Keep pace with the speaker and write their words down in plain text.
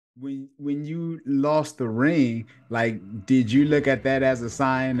when you lost the ring, like, did you look at that as a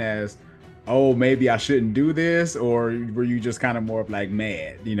sign as, oh, maybe I shouldn't do this, or were you just kind of more of like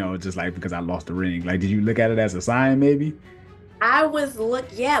mad, just like because I lost the ring? Like, did you look at it as a sign, maybe?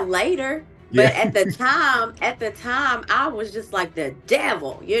 Yeah, later. Yeah. But at the time, I was just like the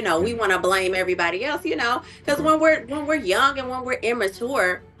devil. We want to blame everybody else, because Okay. when we're young and when we're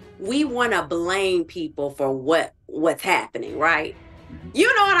immature, we want to blame people for what's happening, right? Mhm.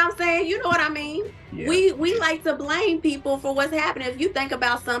 You know what I'm saying? You know what I mean? Yeah. We like to blame people for what's happening. If you think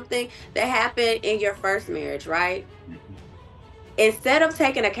about something that happened in your first marriage, right? Mhm. Instead of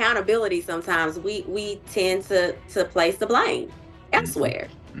taking accountability, sometimes we tend to place the blame Mhm. elsewhere.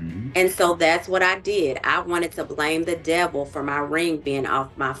 Mhm. And so that's what I did. I wanted to blame the devil for my ring being off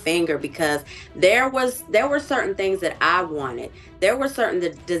my finger because there were certain things that I wanted. There were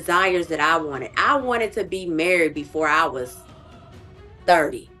certain desires that I wanted. I wanted to be married before I was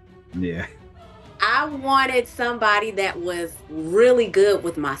 30. Yeah. I wanted somebody that was really good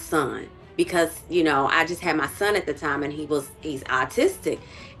with my son because, I just had my son at the time and he's autistic.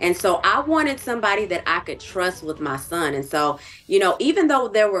 And so I wanted somebody that I could trust with my son. And so, even though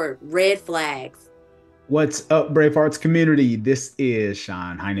there were red flags. What's up, Brave Hearts community? This is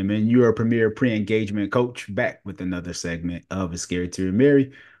Sean Heineman, your premier pre-engagement coach, back with another segment of A Scary to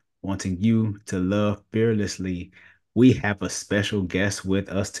Mary, wanting you to love fearlessly. We have a special guest with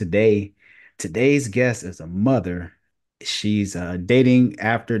us today. Today's guest is a mother. She's a dating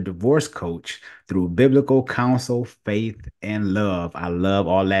after divorce coach through biblical counsel, faith, and love. I love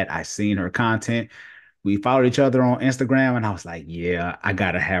all that. I seen her content. We followed each other on Instagram, and I was like, yeah, I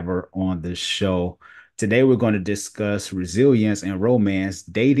gotta have her on the show. Today, we're going to discuss resilience and romance,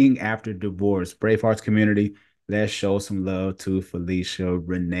 dating after divorce. Bravehearts community, let's show some love to Phylicia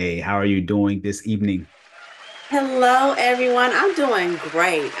Renaye. How are you doing this evening? Hello, everyone. I'm doing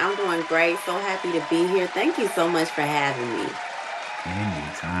great. I'm doing great. So happy to be here. Thank you so much for having me.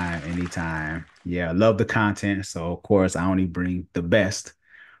 Anytime, anytime. Yeah, I love the content. So, of course, I only bring the best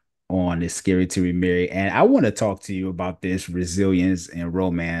on It's Scary to Remarry. And I want to talk to you about this resilience and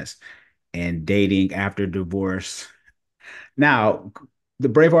romance and dating after divorce. Now, the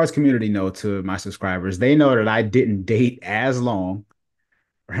Brave Arts community know, to my subscribers, they know that I didn't date as long,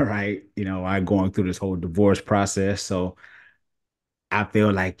 right? I'm going through this whole divorce process. So I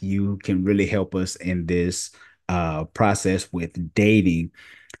feel like you can really help us in this process with dating.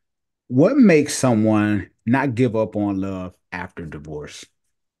 What makes someone not give up on love after divorce?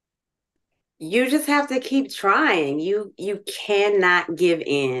 You just have to keep trying. You cannot give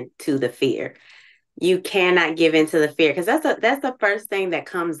in to the fear. You cannot give into the fear because that's the first thing that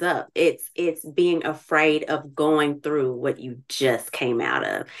comes up. It's being afraid of going through what you just came out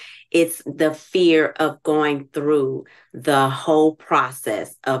of. It's the fear of going through the whole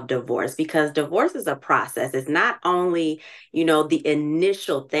process of divorce because divorce is a process. It's not only, the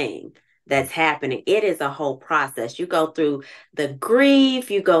initial thing that's happening. It is a whole process. You go through the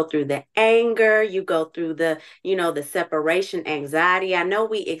grief, you go through the anger, you go through the separation anxiety. I know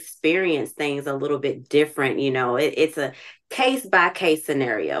we experience things a little bit different. It's a case by case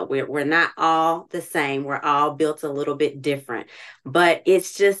scenario. We're not all the same. We're all built a little bit different. But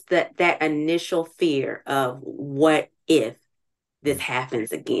it's just that initial fear of what if this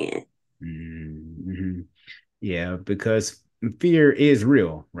happens again. Mhm. Yeah, because fear is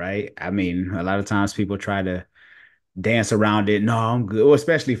real, right? I mean, a lot of times people try to dance around it. No, I'm good. Well,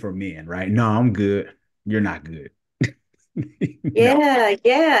 especially for men, right? No, I'm good. You're not good. No. Yeah,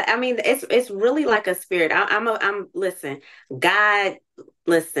 yeah. I mean, it's really like a spirit. I'm listen, God,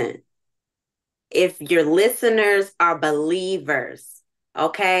 listen. If your listeners are believers,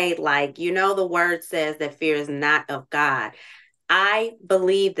 okay, like the word says that fear is not of God. I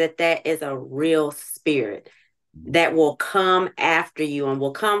believe that is a real spirit that will come after you and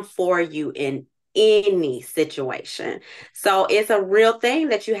will come for you in any situation. So it's a real thing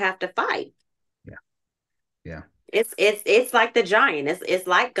that you have to fight. Yeah, yeah. It's like the giant. It's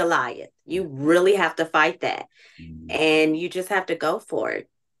like Goliath. You really have to fight that. Mhm. And you just have to go for it.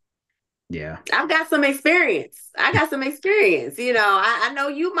 Yeah. I've got some experience. I got some experience. I know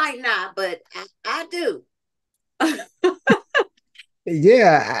you might not, but I do.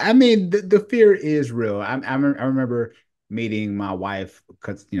 Yeah, I mean, the fear is real. I remember meeting my wife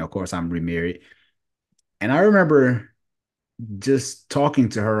because, of course, I'm remarried. And I remember just talking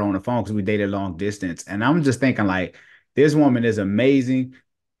to her on the phone because we dated long distance. And I'm just thinking, like, this woman is amazing.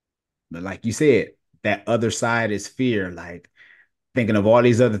 But like you said, that other side is fear. Like, thinking of all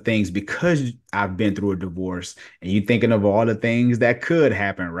these other things because I've been through a divorce and you thinking of all the things that could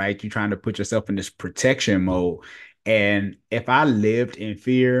happen, right? You're trying to put yourself in this protection mode. And if I lived in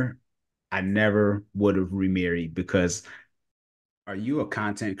fear, I never would have remarried because are you a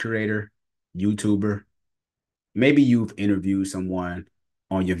content creator, YouTuber? Maybe you've interviewed someone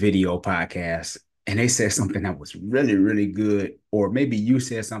on your video podcast and they said something that was really, really good, or maybe you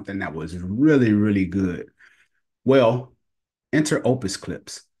said something that was really, really good. Well, enter Opus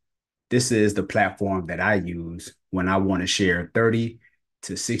Clips. This is the platform that I use when I want to share 30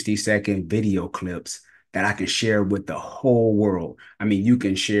 to 60-second video clips that I can share with the whole world. I mean, you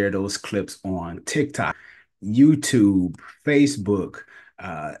can share those clips on TikTok, YouTube, Facebook,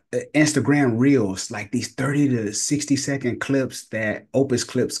 Instagram Reels, like these 30 to 60-second clips that Opus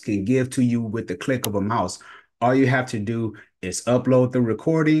Clips can give to you with the click of a mouse. All you have to do is upload the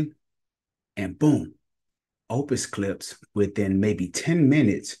recording and boom, Opus Clips within maybe 10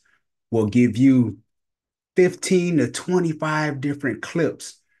 minutes will give you 15 to 25 different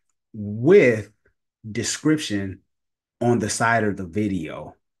clips with description on the side of the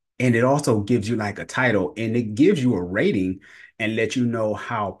video. And it also gives you like a title and it gives you a rating and let you know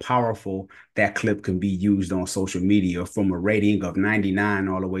how powerful that clip can be used on social media from a rating of 99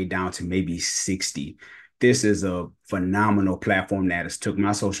 all the way down to maybe 60. This is a phenomenal platform that has took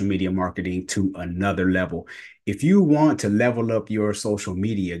my social media marketing to another level. If you want to level up your social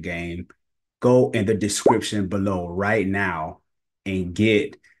media game, go in the description below right now and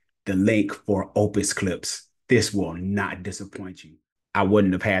get the link for Opus Clips. This will not disappoint you. I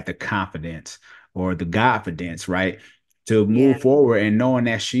wouldn't have had the confidence or the confidence, right, to Yeah. move forward and knowing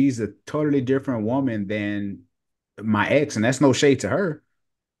that she's a totally different woman than my ex. And that's no shade to her,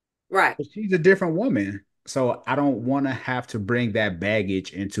 Right. but she's a different woman. So I don't want to have to bring that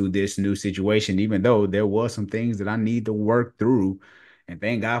baggage into this new situation, even though there was some things that I need to work through. And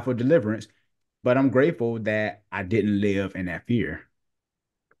thank God for deliverance. But I'm grateful that I didn't live in that fear.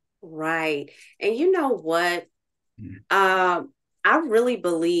 Right. And you know what? Mm, I really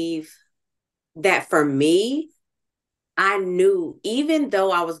believe that for me, I knew even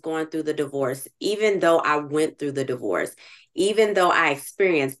though I was going through the divorce, even though I went through the divorce, even though I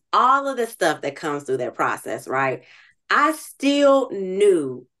experienced all of the stuff that comes through that process, right? I still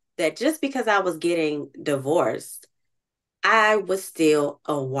knew that just because I was getting divorced, I was still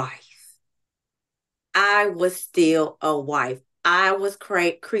a wife. I was still a wife. I was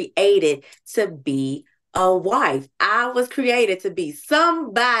created to be a wife. I was created to be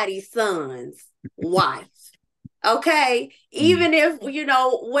somebody's son's wife. Okay. mm, Even if,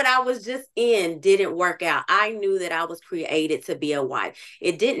 what I was just in didn't work out, I knew that I was created to be a wife.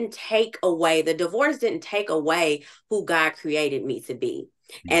 It didn't take away, the divorce didn't take away who God created me to be.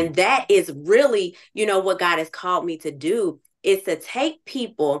 mm, And that is really, what God has called me to do is to take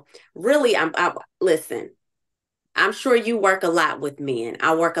people really, listen, I'm sure you work a lot with men.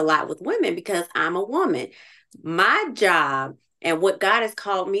 I work a lot with women because I'm a woman. My job and what God has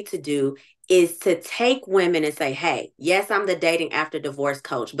called me to do is to take women and say, hey, yes, I'm the dating after divorce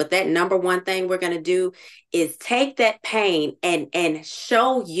coach, but that number one thing we're going to do is take that pain and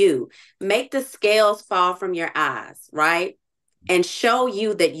show you, make the scales fall from your eyes, right? And show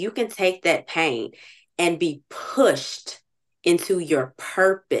you that you can take that pain and be pushed into your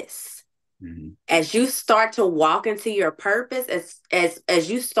purpose mm, as you start to walk into your purpose, as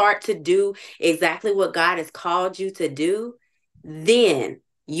you start to do exactly what God has called you to do, then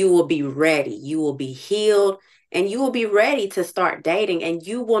you will be ready. You will be healed and you will be ready to start dating and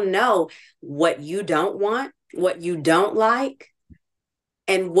you will know what you don't want, what you don't like,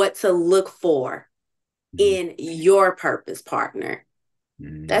 and what to look for mm, in your purpose partner.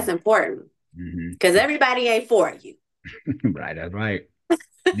 That's mm, important mm. because everybody ain't for you. Right, that's right.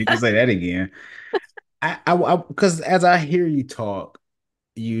 You can say that again. Because as I hear you talk,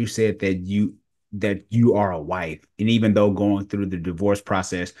 you said that you are a wife, and even though going through the divorce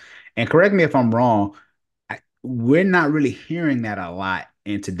process, and correct me if I'm wrong, we're not really hearing that a lot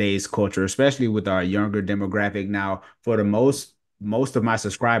in today's culture, especially with our younger demographic now. For the most of my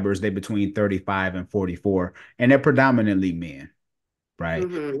subscribers, they're between 35 and 44, and they're predominantly men, right?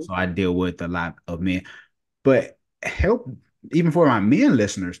 Mm-hmm. So I deal with a lot of men. But help even for my men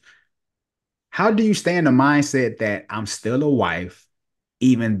listeners, how do you stay in the mindset that I'm still a wife,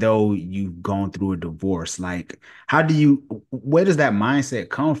 even though you've gone through a divorce? Like, where does that mindset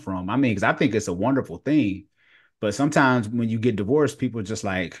come from? I mean, because I think it's a wonderful thing, but sometimes when you get divorced, people just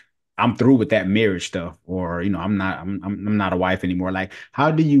like, I'm through with that marriage stuff, or I'm not a wife anymore. Like,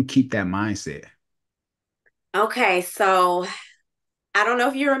 how do you keep that mindset? Okay, so I don't know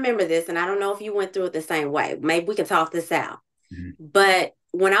if you remember this, and I don't know if you went through it the same way. Maybe we can talk this out. Mhm, But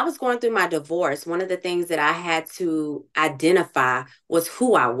when I was going through my divorce, one of the things that I had to identify was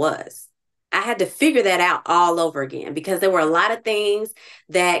who I was. I had to figure that out all over again because there were a lot of things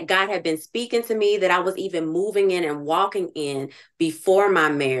that God had been speaking to me that I was even moving in and walking in before my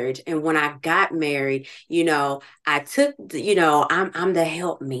marriage. And when I got married, I took, I'm the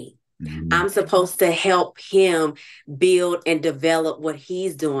help me. Mm-hmm. I'm supposed to help him build and develop what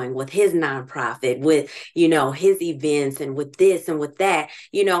he's doing with his nonprofit, with, his events and with this and with that,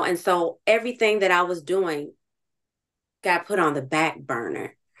 and so everything that I was doing got put on the back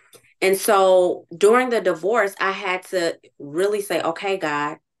burner. And so during the divorce, I had to really say, okay,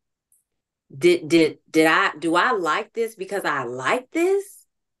 God, do I like this because I like this?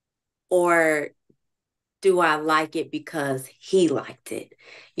 Or do I like it because he liked it?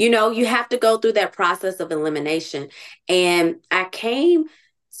 You have to go through that process of elimination. And I came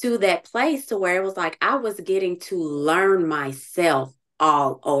to that place to where it was like I was getting to learn myself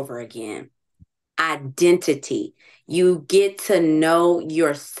all over again. Identity. You get to know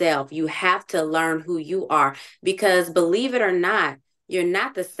yourself. You have to learn who you are because believe it or not, you're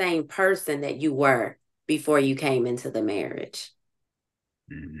not the same person that you were before you came into the marriage.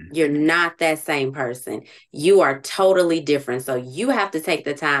 Mm-hmm. You're not that same person. You are totally different. So you have to take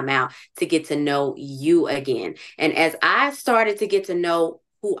the time out to get to know you again. And as I started to get to know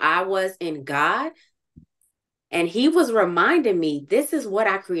who I was in God, and he was reminding me, this is what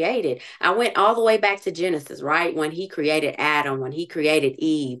I created. I went all the way back to Genesis, right? When he created Adam, when he created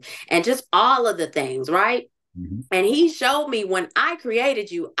Eve, and just all of the things, right? Mm-hmm. And he showed me when I created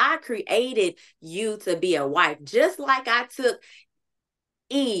you to be a wife, just like I took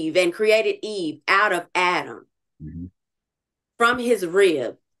Eve and created Eve out of Adam Mm-hmm. from his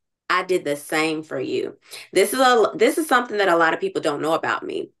rib. I did the same for you. This is something that a lot of people don't know about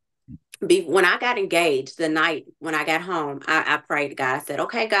me. When I got engaged, the night when I got home, I prayed to God. I said,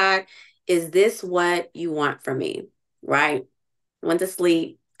 okay, God, is this what you want from me? Right? Went to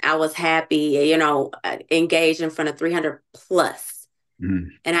sleep. I was happy, engaged in front of 300 plus. Mm-hmm.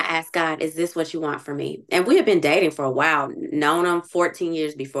 And I asked God, is this what you want from me? And we had been dating for a while, known him 14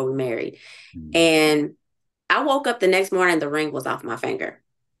 years before we married. And I woke up the next morning, the ring was off my finger.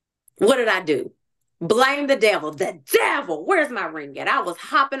 What did I do? Blame the devil. The devil. Where's my ring at? I was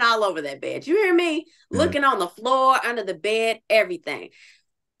hopping all over that bed. You hear me? Yeah. Looking on the floor, under the bed, everything.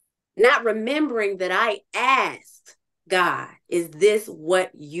 Not remembering that I asked God, is this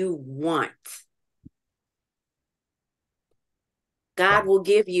what you want? God will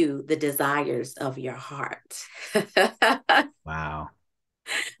give you the desires of your heart. Wow.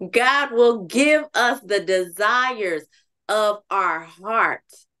 God will give us the desires of our heart.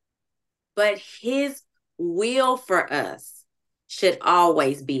 But his will for us should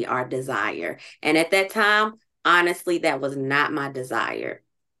always be our desire. And at that time, honestly, that was not my desire.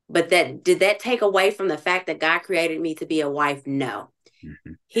 But did that take away from the fact that God created me to be a wife? No.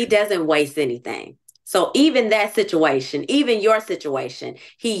 Mm-hmm. He doesn't waste anything. So even that situation, even your situation,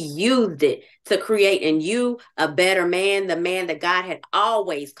 he used it to create in you a better man, the man that God had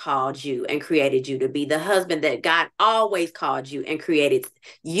always called you and created you to be, the husband that God always called you and created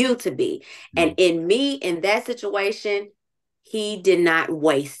you to be. And in me, in that situation, he did not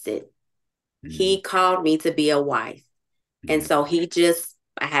waste it. Mm-hmm. He called me to be a wife. And Yeah. so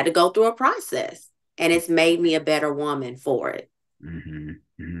I had to go through a process and it's made me a better woman for it. Mm-hmm.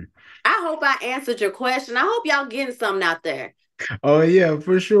 Mm-hmm. I hope I answered your question. I hope y'all getting something out there. Oh yeah,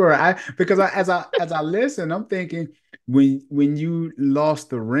 for sure. Because as I listen, I'm thinking when you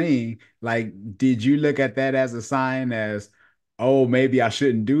lost the ring, like did you look at that as a sign as, oh, maybe I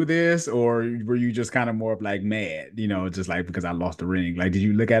shouldn't do this, or were you just kind of more of like mad, just like because I lost the ring? Like, did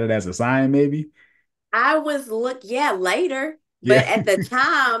you look at it as a sign, maybe? Yeah, later. Yeah. But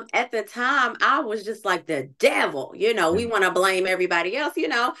at the time, I was just like the devil. We want to blame everybody else,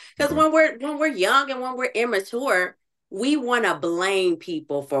 because Yeah. when we're young and when we're immature, we want to blame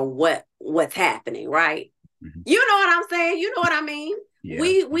people for what's happening, right? Mhm. You know what I'm saying? You know what I mean? Yeah.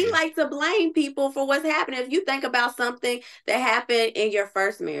 We like to blame people for what's happening. If you think about something that happened in your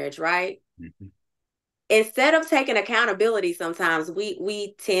first marriage, right? Mhm. Instead of taking accountability, sometimes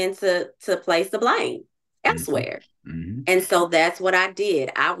we tend to place the blame Mhm. elsewhere. Mhm. And so that's what I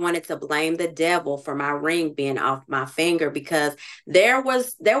did. I wanted to blame the devil for my ring being off my finger because there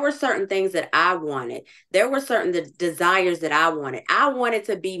were certain things that I wanted. There were certain desires that I wanted. I wanted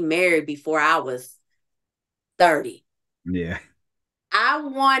to be married before I was 30. Yeah. I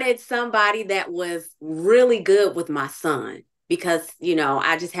wanted somebody that was really good with my son because,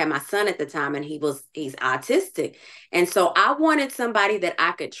 I just had my son at the time and he's autistic. And so I wanted somebody that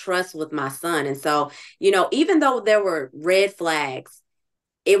I could trust with my son. And so, even though there were red flags,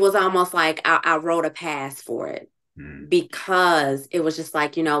 it was almost like I wrote a pass for it Mhm. because it was just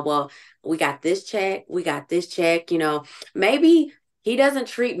like, well, we got this check, we got this check, maybe he doesn't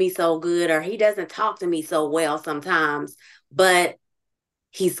treat me so good or he doesn't talk to me so well sometimes, but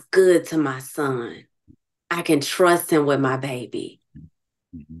he's good to my son. I can trust him with my baby.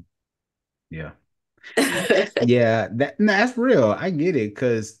 Mhm. Yeah. Yeah, that's real. I get it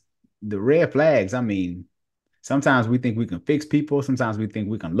because the red flags, I mean, sometimes we think we can fix people, sometimes we think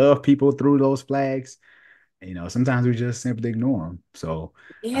we can love people through those flags. Sometimes we just simply ignore them. So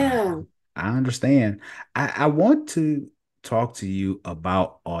Yeah. I understand. I want to talk to you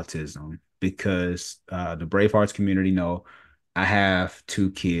about autism because the Brave Hearts community know I have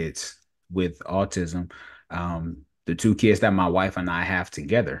two kids with autism. The two kids that my wife and I have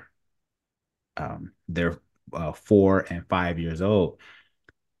together. They're 4 and 5 years old.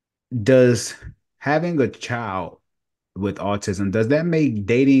 Does having a child with autism, does that make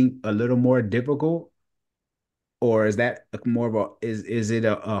dating a little more difficult? Or is that more of is it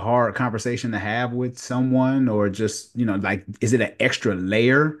a hard conversation to have with someone, or just, like, is it an extra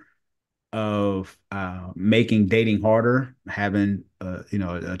layer of making dating harder, having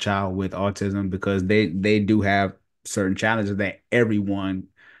a child with autism, because they do have certain challenges that everyone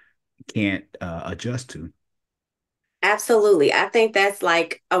can't adjust to. Absolutely. I think that's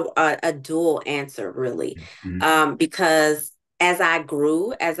like a dual answer, really. Mhm. Because as I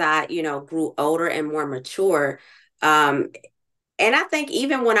grew older and more mature, um, and I think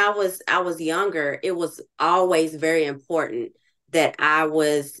even when I was younger, it was always very important that I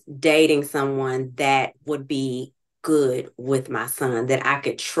was dating someone that would be good with my son, that I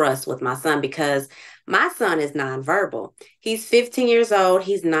could trust with my son, because my son is nonverbal. He's 15 years old,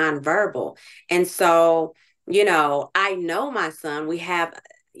 he's nonverbal. And so, I know my son, we have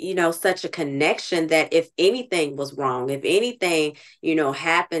such a connection that if anything was wrong, if anything,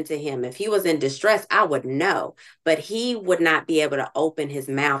 happened to him, if he was in distress, I would know, but he would not be able to open his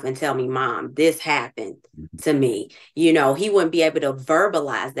mouth and tell me, Mom, this happened Mhm. to me. He wouldn't be able to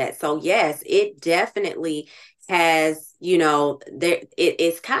verbalize that. So yes, it definitely has,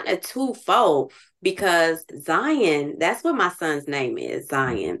 it's kind of twofold, because Zion, that's what my son's name is, Mhm.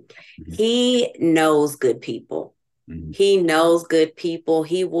 Zion. Mhm. He knows good people. Mhm. He knows good people.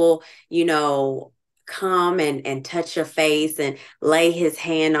 He will, come and touch your face and lay his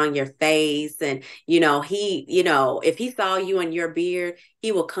hand on your face. And, if he saw you and your beard,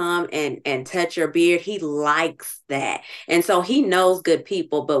 he will come and touch your beard. He likes that. And so he knows good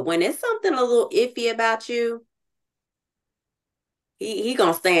people. But when it's something a little iffy about you, he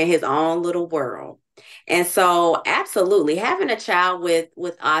gonna stay in his own little world. And so absolutely, having a child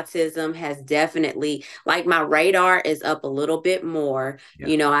with autism has definitely, like, my radar is up a little bit more,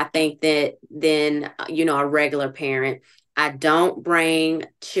 Yeah. I think, that than a regular parent. I don't bring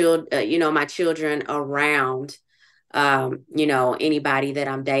my children around anybody that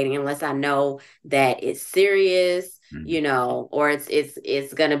I'm dating, unless I know that it's serious, Mhm. or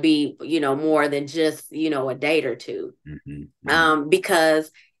it's gonna be, more than just, a date or two. Mhm. Mhm.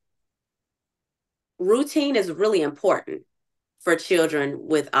 Because routine is really important for children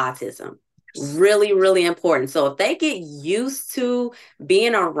with autism. Really, really important. So if they get used to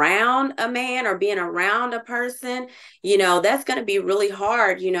being around a man or being around a person, that's going to be really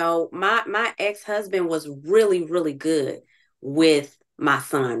hard. My ex-husband was really, really good with my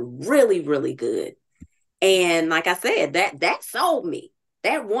son. Really, really good. And like I said, that sold me.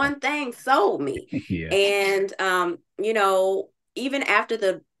 That one thing sold me. Yeah. And even after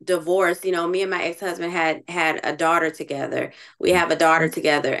the divorce, me and my ex-husband had a daughter together. We Mhm. have a daughter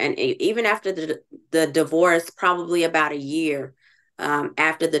together. And even after the divorce, probably about a year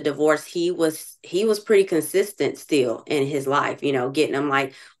after the divorce, he was pretty consistent still in his life, getting him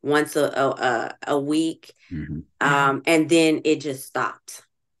like once a week, Mhm. and then it just stopped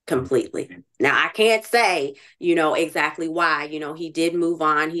completely. Now, I can't say, exactly why. He did move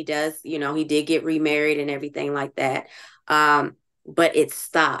on. He does, he did get remarried and everything like that. But it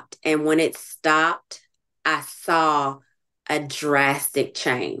stopped. And when it stopped, I saw a drastic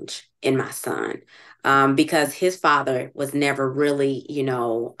change in my son, because his father was never really,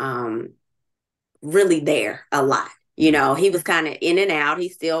 really there a lot. Mhm. He was kind of in and out. He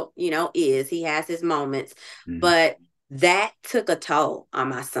still, is. He has his moments, Mhm. but that took a toll on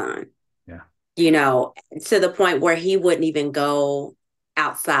my son, Yeah. you know, to the point where he wouldn't even go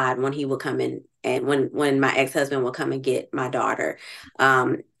outside when he would come in. And when my ex-husband would come and get my daughter,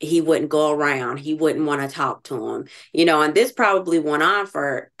 he wouldn't go around. He wouldn't want to talk to him, and this probably went on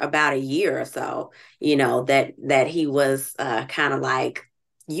for about a year or so, that he was kind of like,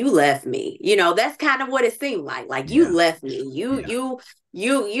 you left me. That's kind of what it seemed like. Like you Yeah. left me. Yeah.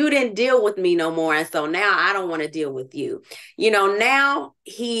 You didn't deal with me no more. And so now I don't want to deal with you. Now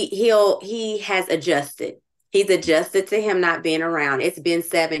he has adjusted. He's adjusted to him not being around. It's been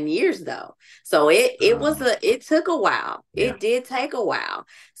 7 years though. So it took a while. Yeah. It did take a while. Mhm.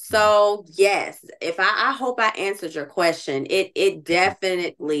 So yes, if I hope I answered your question, it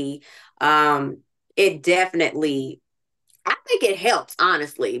definitely I think it helps,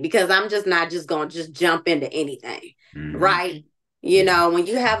 honestly, because I'm just not just going to just jump into anything, Mhm. right? Yeah. When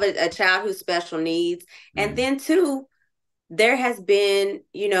you have a child who's special needs, and Mhm. then too, there has been,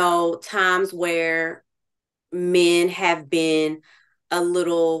 times where men have been a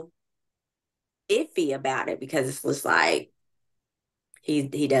little iffy about it because it's just like,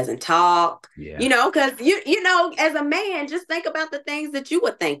 he doesn't talk, Yeah. because as a man, just think about the things that you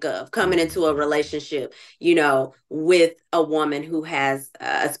would think of coming into a Mhm. relationship, with a woman who has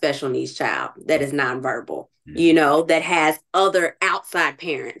a special needs child that is nonverbal, Mhm. that has other outside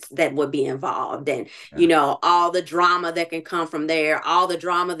parents that would be involved, and Yeah. all the drama that can come from there, all the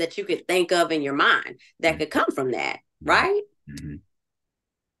drama that you could think of in your mind that could Mhm. come from that, Mhm. right? Mhm.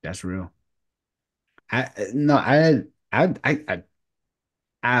 That's real. I no,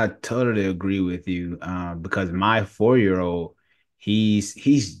 I totally agree with you. Because my 4 year old, he's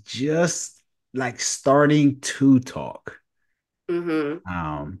just like starting to talk. Mm-hmm.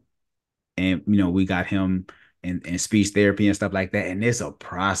 Um, and we got him in speech therapy and stuff like that, and it's a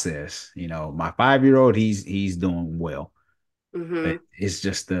process. My 5 year old, he's doing well, but Mm-hmm. it's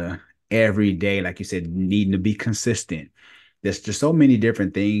just the every day, like you said, needing to be consistent. There's just so many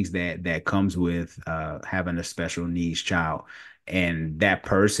different things that comes with having a special needs child, and that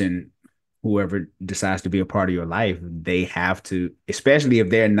person, whoever decides to be a part of your life, they have to, especially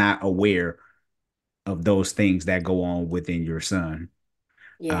if they're not aware of those things that go on within your son.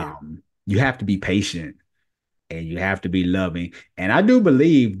 Yeah. You have to be patient and you have to be loving. And I do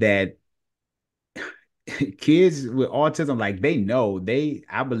believe that kids with autism, like they know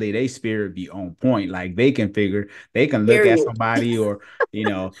I believe they spirit be on point. Like they can look at Period. somebody or,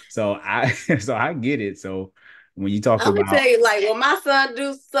 so so I get it. So when you talked I'm gonna about, tell you, like when my son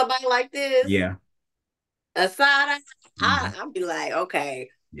do somebody like this, yeah, a side eye, mhm, I'll be like, okay,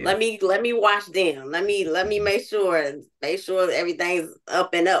 yeah, let me watch them. Let me mhm, make sure everything's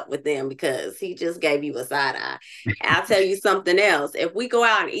up and up with them because he just gave you a side eye. I'll tell you something else. If we go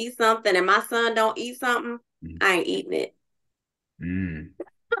out and eat something and my son don't eat something, mhm, I ain't eating it. mm,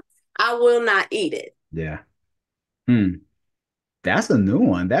 I will not eat it. yeah. Hmm. That's a new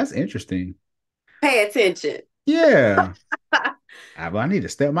one. That's interesting. Pay attention. Yeah. I need to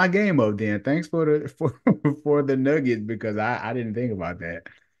step my game up then. Thanks for the for the nugget because I didn't think about that.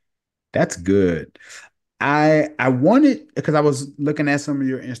 That's good. I wanted because I was looking at some of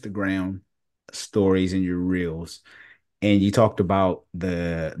your Instagram stories and your reels, and you talked about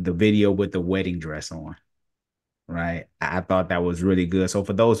the video with the wedding dress on, right? I thought that was really good. So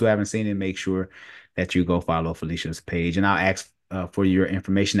for those who haven't seen it, make sure that you go follow Phylicia's page, and I'll ask for your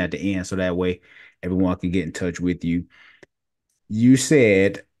information at the end so that way everyone can get in touch with you. You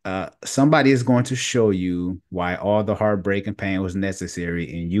said somebody is going to show you why all the heartbreak and pain was necessary,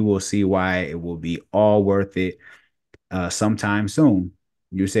 and you will see why it will be all worth it sometime soon.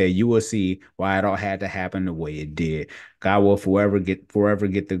 You said you will see why it all had to happen the way it did. God will forever get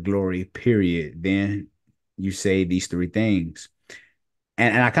the glory, period. Then you say these three things.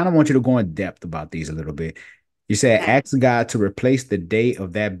 And I kind of want you to go in depth about these a little bit. You said, Okay. ask God to replace the date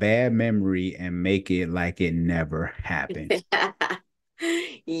of that bad memory and make it like it never happened.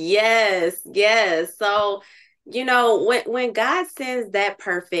 Yes, yes. So, when God sends that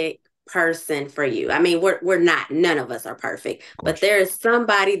perfect person for you, I mean, we're not, none of us are perfect, Of but course. there is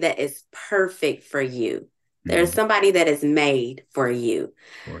somebody that is perfect for you. There's Mhm. somebody that is made for you.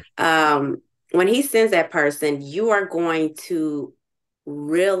 Of course. Um, when he sends that person, you are going to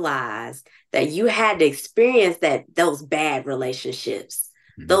realize that you had to experience those bad relationships,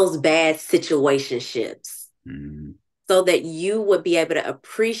 Mhm. those bad situationships Mhm. so that you would be able to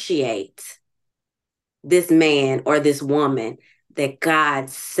appreciate this man or this woman that God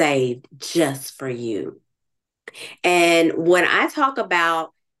saved just for you. And when I talk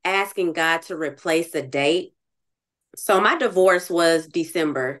about asking God to replace a date, so my divorce was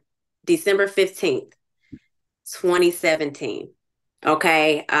December 15th, 2017.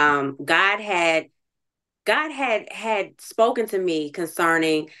 Okay. God had spoken to me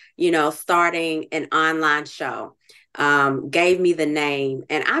concerning, starting an online show. gave me the name.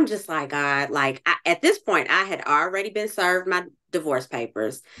 And I'm just like, God, like at this point, I had already been served my divorce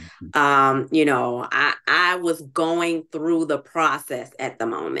papers. Mhm. I was going through the process at the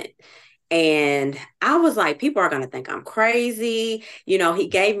moment. And I was like, people are going to think I'm crazy. He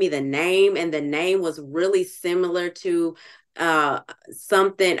gave me the name, and the name was really similar to uh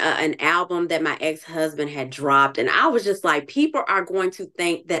something an album that my ex-husband had dropped, and I was just like, people are going to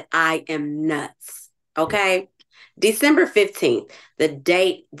think that I am nuts. Yeah. Okay. December 15th, the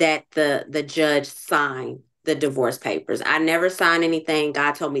date that the judge signed the divorce papers. I never signed anything.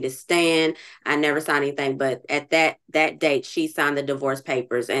 God told me to stand. I never signed anything, but at that date she signed the divorce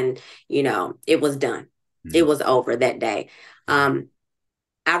papers, and it was done. It Mhm. was over that day. Um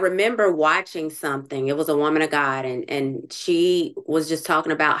I remember watching something. It was a woman of God, and she was just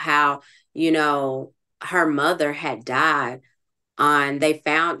talking about how, you know, her mother had died on they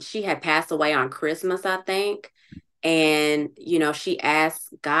found she had passed away on Christmas, I think. And she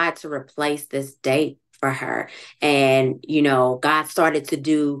asked God to replace this date for her. And God started to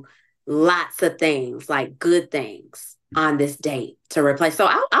do lots of things, like good things, on this date to replace. So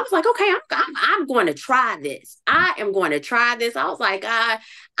I was like, okay, I'm going to try this. I am going to try this. I was like, God,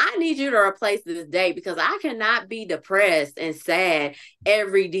 I need you to replace this date, because I cannot be depressed and sad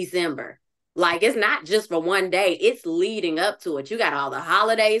every December. Like, it's not just for one day, it's leading up to it. You got all the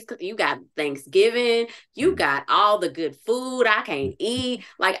holidays, you got Thanksgiving, you Mhm. got all the good food I can't eat.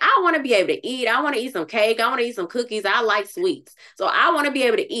 Like, I want to be able to eat. I want to eat some cake. I want to eat some cookies. I like sweets. So I want to be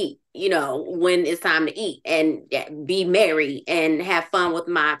able to eat, when it's time to eat, and be merry and have fun with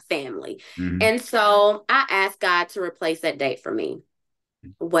my family. Mhm. And so I asked God to replace that date for me.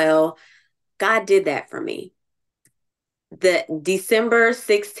 Well, God did that for me. The December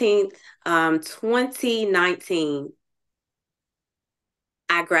 16th, 2019,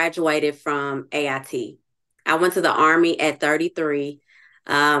 I graduated from AIT. I went to the Army at 33.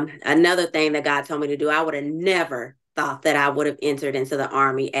 Another thing that God told me to do, I would have never thought that I would have entered into the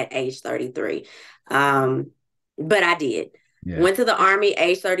Army at age 33. But I did. Yeah. Went to the Army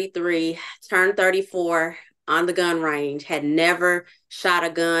age 33, turned 34 on the gun range, had never shot a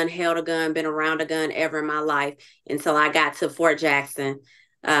gun, held a gun, been around a gun ever in my life until I got to Fort Jackson,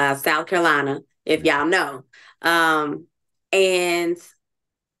 South Carolina, if y'all know. And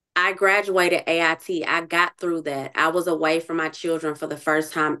I graduated AIT. I got through that. I was away from my children for the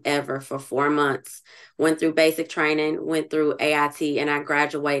first time ever for 4 months. Went through basic training, went through AIT, and I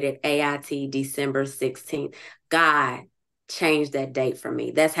graduated AIT December 16th. God changed that date for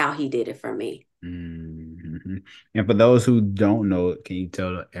me. That's how he did it for me. Mhm. And for those who don't know, can you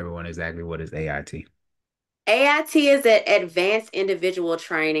tell everyone exactly what is AIT? AIT is an advanced individual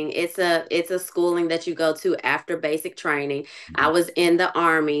training. It's a schooling that you go to after basic training. I Mhm. was in the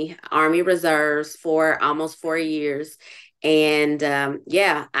Army Reserves for almost 4 years. And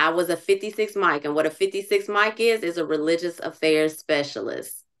yeah, I was a 56 mic. And what a 56 mic is a religious affairs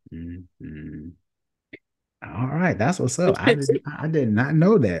specialist. Mhm. All right, that's what's up. I did not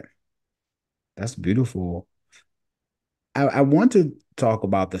know that. That's beautiful. I want to talk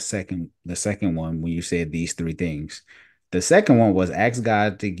about the second one when you said these three things. The second one was ask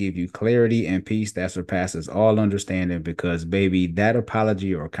God to give you clarity and peace that surpasses all understanding because baby, that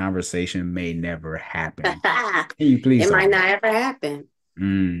apology or conversation may never happen. Can you please It talk might about not ever happen. it?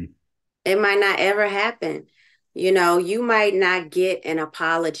 Mm, It might not ever happen. You might not get an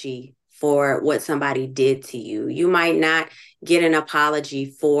apology for what somebody did to you. You might not get an apology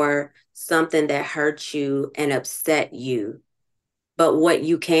for something that hurt you and upset you. But what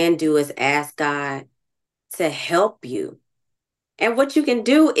you can do is ask God to help you. And what you can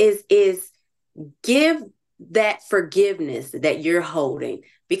do is give that forgiveness that you're holding,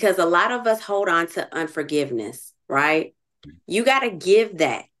 because a lot of us hold on to unforgiveness, right? You got to give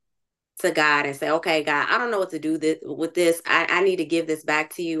that to God and say, okay, God, I don't know what to do with this. I need to give this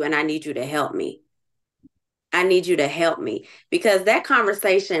back to you, and I need you to help me. I need you to help me, because that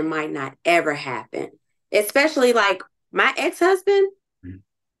conversation might not ever happen. Especially like my ex-husband, mm,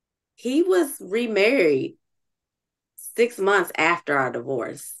 he was remarried 6 months after our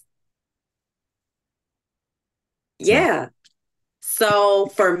divorce. so Yeah. So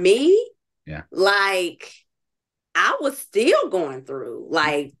for me, yeah. like, I was still going through.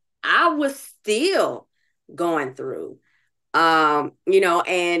 Like, I was still going through. And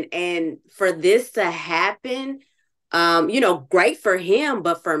for this to happen, great for him,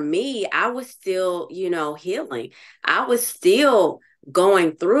 but for me, I was still, healing. I was still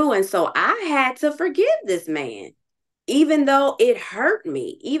going through, and so I had to forgive this man, even though it hurt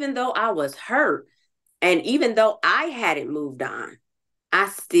me, even though I was hurt, and even though I hadn't moved on. I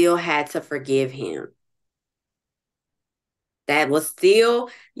still had to forgive him. That was still,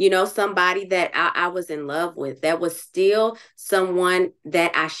 somebody that I was in love with. That was still someone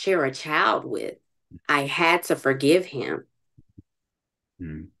that I share a child with. I had to forgive him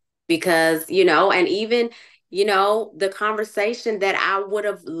Mm. because, and even, the conversation that I would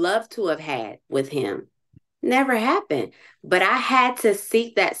have loved to have had with him never happened. But I had to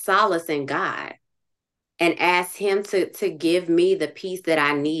seek that solace in God and ask him to give me the peace that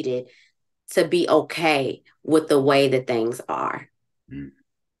I needed to be okay with the way that things are. Mm.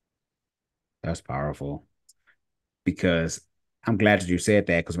 That's powerful because I'm glad that you said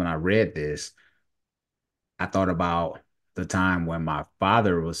that because when I read this, I thought about the time when my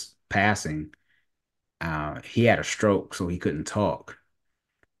father was passing. He had a stroke, so he couldn't talk.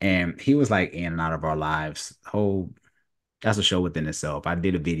 And he was like in and out of our lives. Whole That's a show within itself. I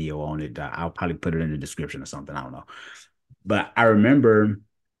did a video on it. I'll probably put it in the description or something. I don't know. But I remember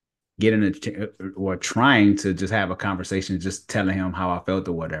getting or trying to just have a conversation, just telling him how I felt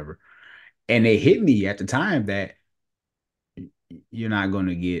or whatever. And it hit me at the time that you're not going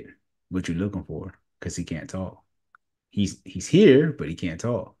to get what you're looking for because he can't talk. He's here, but he can't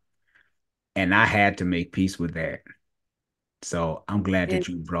talk. And I had to make peace with that. So I'm glad And that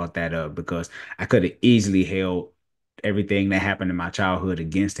you brought that up because I could have easily held everything that happened in my childhood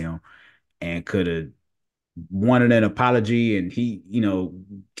against him and could have wanted an apology and he,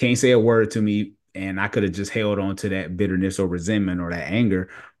 can't say a word to me. And I could have just held on to that bitterness or resentment or that anger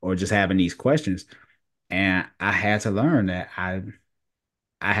or just having these questions. And I had to learn that I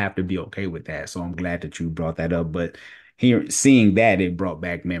have to be okay with that. So I'm glad that you brought that up. But here seeing that it brought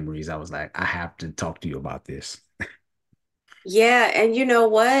back memories. I was like, I have to talk to you about this. yeah, and you know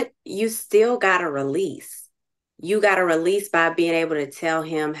what? You still got to release. You got to release by being able to tell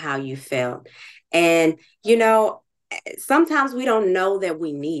him how you felt. And, sometimes we don't know that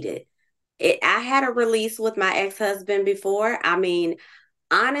we need it. I had a release with my ex-husband before. I mean,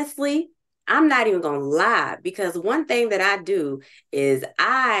 honestly, I'm not even going to lie because one thing that I do is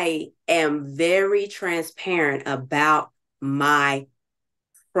I am very transparent about my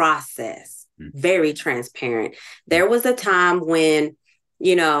process, very transparent. There was a time when,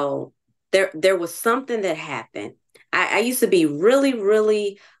 you know, there was something that happened. I used to be really,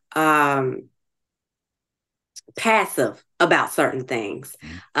 really passive about certain things.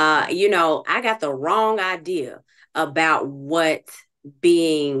 I got the wrong idea about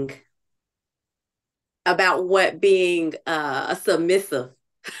being being a submissive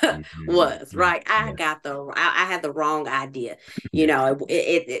Mhm. was Yeah. right. Yeah. I had the wrong idea. Yeah.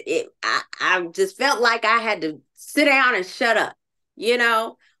 I just felt like I had to sit down and shut up. You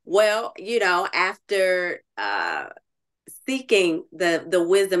know, well, after seeking the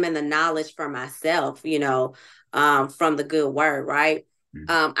wisdom and the knowledge for myself, from the good word, right?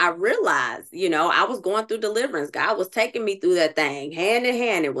 Mhm. I realized, I was going through deliverance. God was taking me through that thing hand in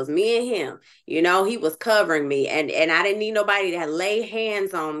hand. It was me and him. He was covering me, and I didn't need nobody to lay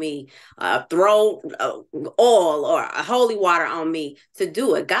hands on me, throw oil or holy water on me to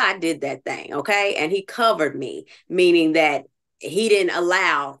do it. God did that thing, okay, and He covered me, meaning that He didn't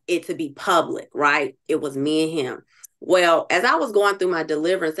allow it to be public, right? It was me and Him. Well, as I was going through my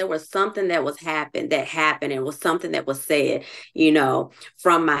deliverance, there was something that happened. It was something that was said,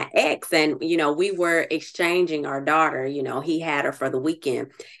 from my ex. And, we were exchanging our daughter, he had her for the weekend.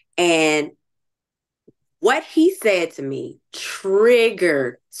 And what he said to me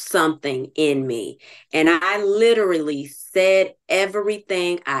triggered something in me. And I literally said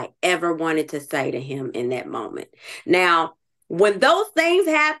everything I ever wanted to say to him in that moment. Now, when those things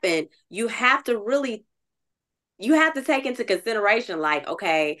happen, you have to take into consideration, like,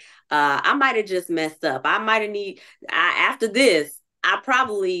 okay, I might have just messed up. After this, I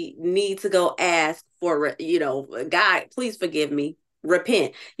probably need to go ask for, God, please forgive me,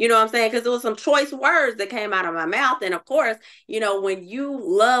 repent. You know what I'm saying? Because there was some choice words that came out of my mouth. And of course, when you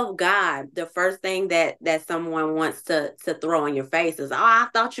love God, the first thing that someone wants to throw in your face is, oh, I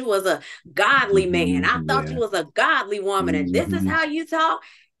thought you was a godly man. I Mhm. thought you Yeah. was a godly woman. And this is Mhm. how you talk.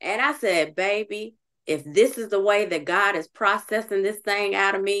 And I said, baby, if this is the way that God is processing this thing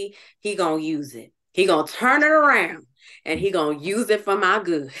out of me, He gonna use it. He gonna turn it around and He gonna use it for my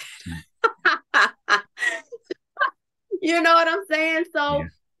good. You know what I'm saying? Yeah. So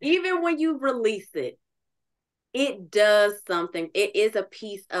even when you release it, it does something. It is a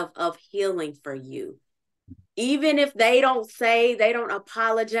piece of healing for you. Even if they don't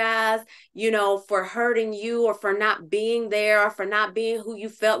apologize, for hurting you or for not being there or for not being who you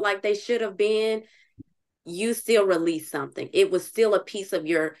felt like they should have been, you still release something. It was still a piece of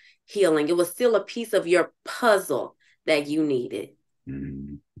your healing. It was still a piece of your puzzle that you needed.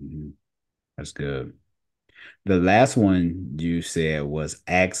 Mhm. Mhm. That's good. The last one you said was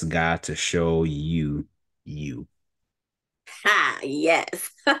ask God to show you you. Ha,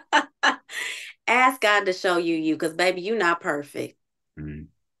 yes. Ask God to show you you, because baby, you're not perfect. Mm,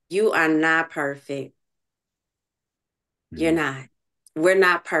 You are not perfect. You're mm, not. We're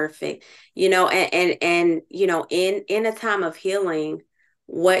not perfect. In a time of healing,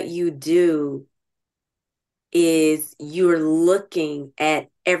 what you do is you're looking at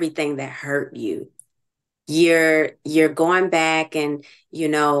everything that hurt you. You're going back and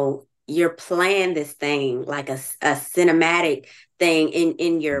you're playing this thing like a cinematic thing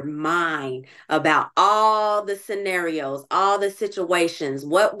in your mind about all the scenarios, all the situations,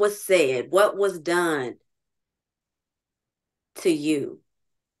 what was said, what was done to you,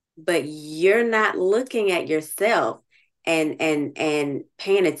 but you're not looking at yourself and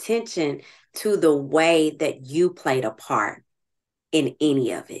paying attention to the way that you played a part in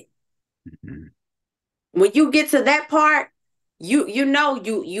any of it. mm. When you get to that part, you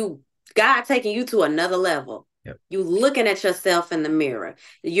God taking you to another level. Yep. You looking at yourself in the mirror.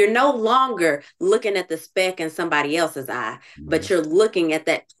 You're no longer looking at the speck in somebody else's eye, but Mhm. you're looking at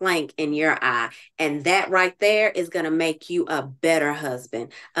that plank in your eye. And that right there is going to make you a better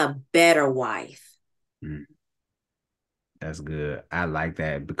husband, a better wife. Mm. That's good. I like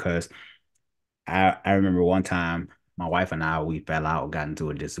that because I remember one time my wife and I we fell out, got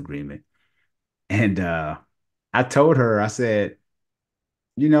into a disagreement. And I told her, I said,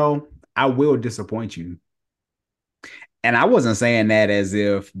 I will disappoint you. And I wasn't saying that as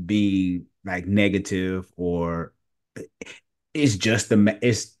if being like negative or it's just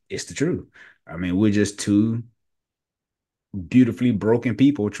it's the truth. I mean, we're just two beautifully broken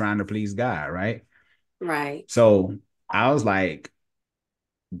people trying to please God, right? Right. So I was like,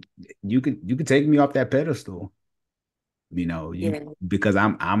 you could take me off that pedestal, you Yeah. because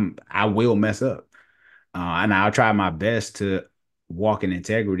I will mess up. And I'll try my best to walk in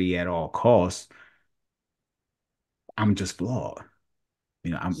integrity at all costs. I'm just flawed.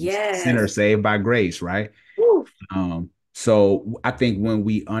 I'm sinner Yes. saved by grace, right? Woo. So I think when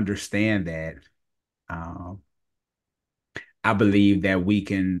we understand that, um, I believe that we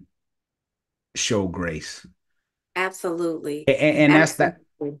can show grace. Absolutely. And that's that.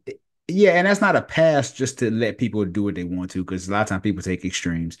 Absolutely. Yeah, and that's not a pass just to let people do what they want to, because a lot of times people take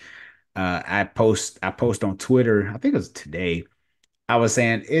extremes. I post on Twitter, I think it was today. I was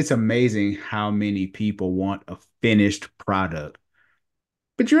saying it's amazing how many people want a finished product,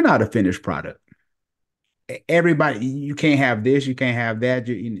 but you're not a finished product. Everybody, you can't have this, you can't have that.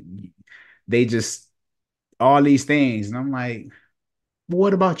 They just all these things, and I'm like,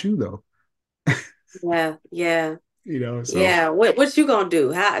 what about you though? Yeah. Yeah. So Yeah, what you gonna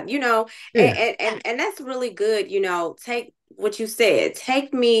do? How yeah. and that's really good. Take what you said.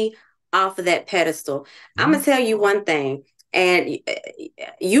 Take me off of that pedestal. I'm gonna Mhm. tell you one thing, and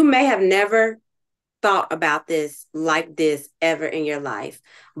you may have never thought about this like this ever in your life,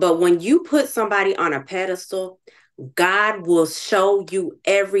 but when you put somebody on a pedestal, God will show you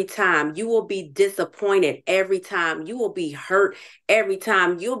every time. You will be disappointed every time. You will be hurt every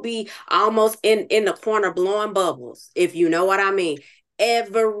time. You'll be almost in the corner blowing bubbles, if you know what I mean.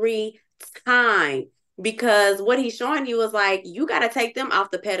 Every time. Because what he's showing you is like, you got to take them off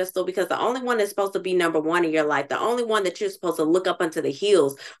the pedestal, because the only one that's supposed to be number one in your life, the only one that you're supposed to look up unto the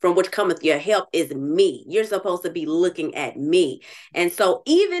hills from which cometh your help is me. You're supposed to be looking at me. And so,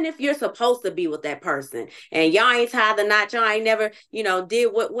 even if you're supposed to be with that person, and y'all ain't tied the knot, y'all ain't never, did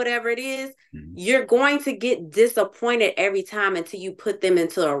whatever it is, Mhm. you're going to get disappointed every time until you put them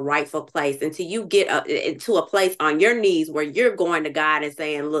into a rightful place, until you get into a place on your knees where you're going to God and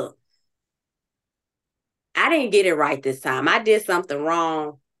saying, look, I didn't get it right this time. I did something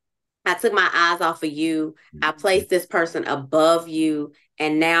wrong. I took my eyes off of you. I Mhm. placed this person above you.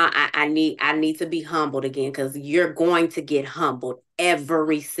 And now I need to be humbled again, because you're going to get humbled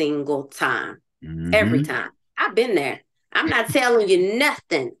every single time. Every Mhm. time. I've been there. I'm not telling you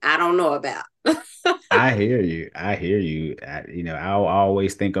nothing I don't know about. I hear you. I hear you. I'll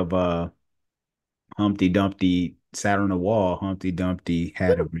always think of Humpty Dumpty sat on the wall. Humpty Dumpty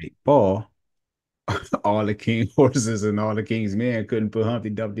had a great fall. All the king horses and all the king's men couldn't put Humpty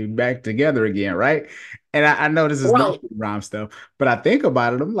Dumpty back together again, right? And I know this is Right. nursery rhyme stuff, but I think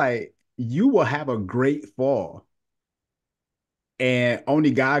about it, I'm like, you will have a great fall, and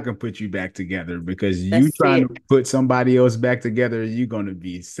only God can put you back together, because you That's trying it. to put somebody else back together, you're gonna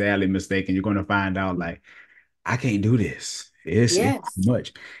be sadly mistaken. You're gonna find out like, I can't do this. It's Yes. too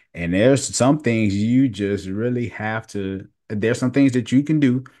much. And there's some things you just really have to, there's some things that you can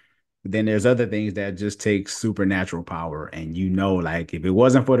do But then there's other things that just take supernatural power. And you know, like if it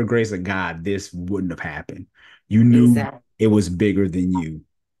wasn't for the grace of God, this wouldn't have happened. You knew Exactly. it was bigger than you.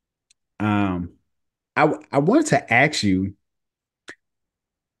 Um, I wanted to ask you,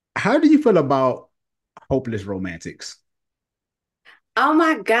 how do you feel about hopeless romantics? Oh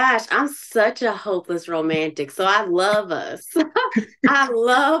my gosh, I'm such a hopeless romantic. So I love us. I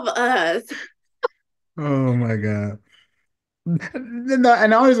love us. Oh my God. No,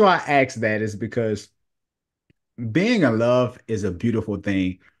 and the only reason why I ask that is because being in love is a beautiful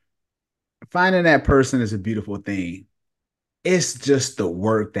thing. Finding that person is a beautiful thing. It's just the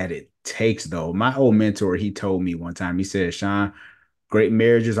work that it takes, though. My old mentor, he told me one time, he said, Sean, great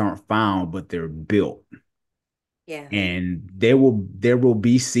marriages aren't found, but they're built. Yeah. And there will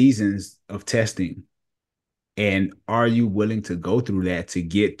be seasons of testing. And are you willing to go through that to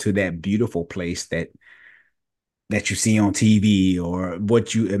get to that beautiful place that you see on TV or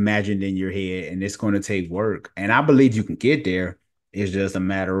what you imagined in your head? And it's going to take work. And I believe you can get there. It's just a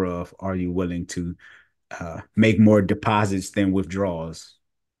matter of, are you willing to make more deposits than withdrawals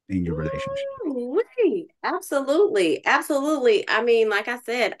in your relationship? Right. Absolutely. Absolutely. I mean, like I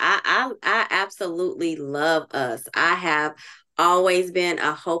said, I absolutely love us. I have always been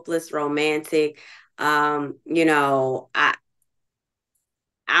a hopeless romantic. I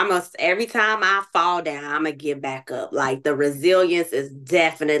must every time I fall down, I'm gonna get back up. Like the resilience is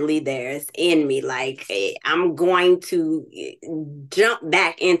definitely there. It's in me. Like I'm going to jump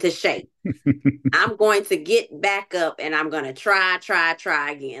back into shape. I'm going to get back up and I'm going to try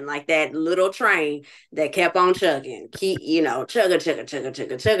again. Like that little train that kept on chugging. Keep, chugga, chugga, chugga,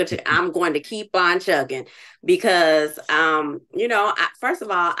 chugga, chugga, chugga. I'm going to keep on chugging because, first of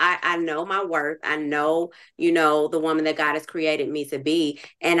all, I know my worth. I know, the woman that God has created me to be.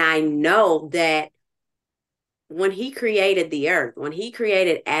 And I know that when he created the earth, when he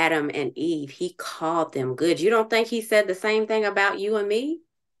created Adam and Eve, he called them good. You don't think he said the same thing about you and me?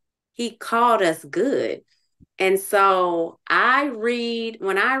 He called us good. And so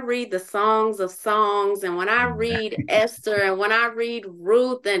when I read the Songs of Songs and when I read Esther and when I read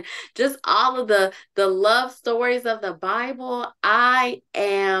Ruth and just all of the love stories of the Bible,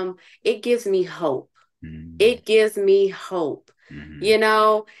 it gives me hope. Mhm. It gives me hope, you Mhm.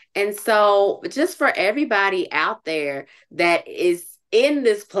 know? And so just for everybody out there that is in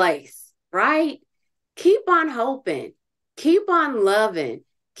this place, right? Keep on hoping, keep on loving,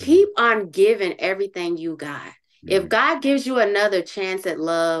 keep on giving everything you got. If Mhm. God gives you another chance at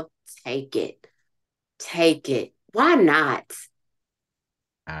love, take it. Take it. Why not?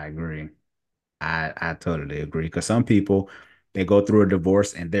 I agree. I totally agree. Because some people they go through a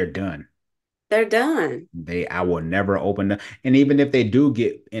divorce and they're done. They're done. I will never open up. And even if they do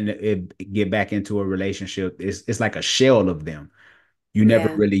get back into a relationship, it's like a shell of them. You never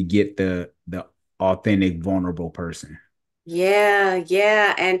Yeah. really get the authentic, vulnerable person. Yeah,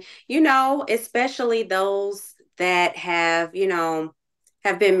 yeah. And, especially those that have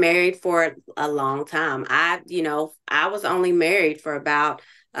been married for a long time. I was only married for about,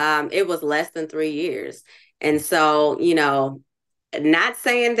 it was less than 3 years. And so, not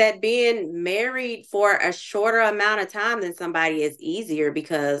saying that being married for a shorter amount of time than somebody is easier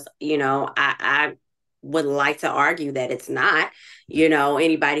because, I would like to argue that it's not,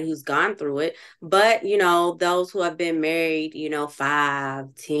 anybody who's gone through it. But, those who have been married,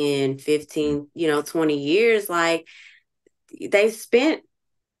 5, 10, 15, 20 years, like they spent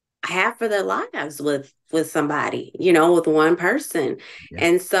half of their lives with somebody, with one person. Yeah.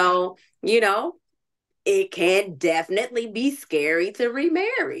 And so, it can definitely be scary to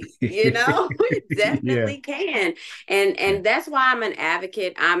remarry. It Yeah. definitely can. And that's why I'm an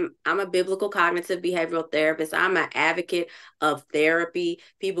advocate. I'm a biblical cognitive behavioral therapist. I'm an advocate of therapy,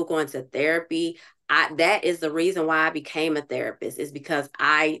 people going to therapy. That is the reason why I became a therapist, is because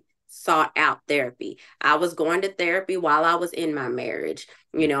I sought out therapy. I was going to therapy while I was in my marriage.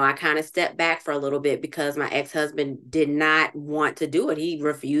 I kind of stepped back for a little bit because my ex-husband did not want to do it. He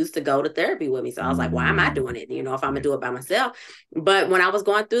refused to go to therapy with me. So I was like, why am I Mm. doing it? If I'm gonna Yeah. do it by myself. But when I was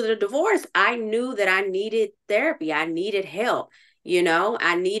going through the divorce, I knew that I needed therapy. I needed help.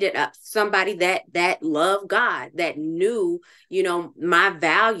 I needed somebody that loved God, that knew, my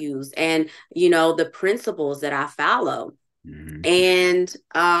values and, the principles that I follow. Mhm. And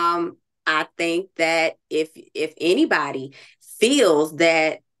I think that if anybody feels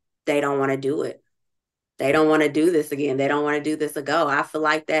that they don't want to do it, they don't want to do this again, they don't want to do this ago, I feel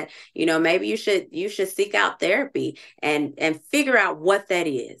like that, maybe you should seek out therapy and figure out what that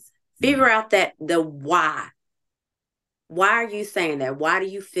is. Figure Mhm. out that the why. Why are you saying that? Why do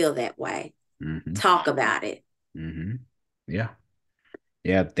you feel that way? Mhm. Talk about it. Mhm. Yeah.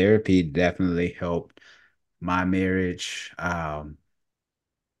 Yeah, therapy definitely helped my marriage.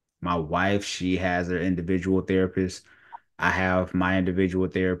 My wife, she has her individual therapist. I have my individual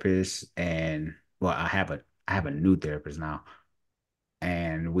therapist, and well, I have a new therapist now,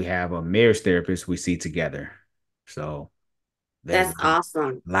 and we have a marriage therapist we see together. So there's That's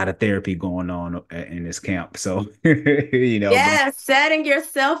awesome. a lot of therapy going on in this camp. So but Yeah, setting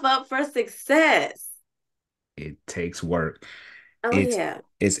yourself up for success. it takes work. Oh it's yeah.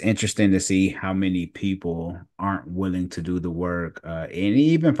 it's interesting to see how many people aren't willing to do the work, and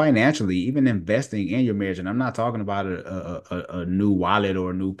even financially, even investing in your marriage. And I'm not talking about a new wallet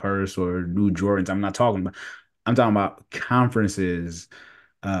or a new purse or new Jordans. I'm talking about conferences,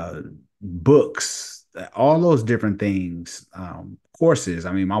 uh, books, all those different things, courses.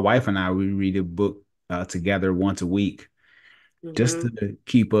 I mean, my wife and I, we read a book together once a week just Hmm. to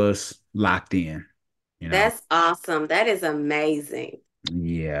keep us locked in, you know. That's awesome. That is amazing.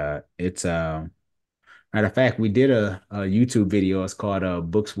 Yeah, it's matter of fact, we did a YouTube video. It's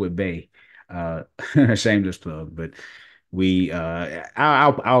called Books with Bay. Uh Shameless plug, but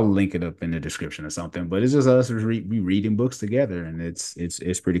I'll link it up in the description or something. But it's just us we reading books together, and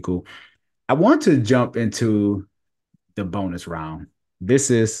it's pretty cool. I want to jump into the bonus round.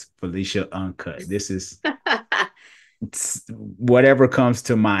 This is Phylicia Uncut. This is whatever comes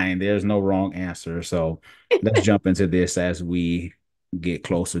to mind. There's no wrong answer. So let's jump into this as we get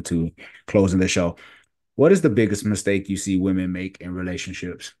closer to closing the show. What is the biggest mistake you see women make in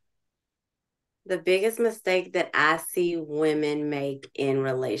relationships? The biggest mistake that I see women make in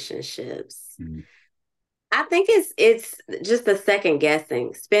relationships. Mhm. I think it's just the second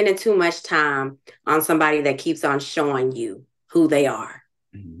guessing, spending too much time on somebody that keeps on showing you who they are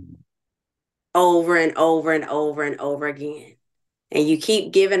Mhm. over and over and over and over again. And you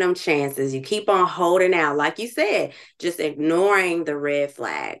keep giving them chances. You keep on holding out, like you said, just ignoring the red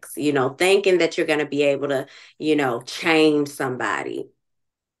flags, thinking that you're going to be able to, change somebody.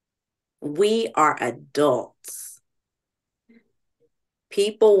 We are adults.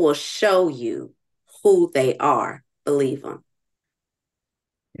 People will show you who they are. Believe them.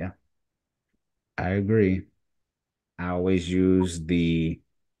 Yeah, I agree. I always use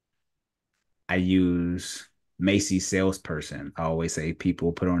I use Macy's salesperson. I always say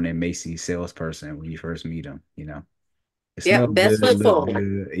people put on their Macy's salesperson when you first meet them, you know. It Yep, smells good, best foot look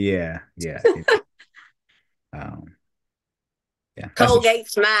forward. good. Yeah, yeah, yeah. Um, yeah, that's a Colgate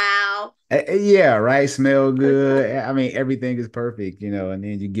smile. yeah, right. Smell good. I mean, everything is perfect, and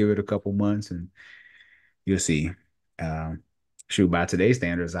then you give it a couple months and you'll see. Um, Shoot, by today's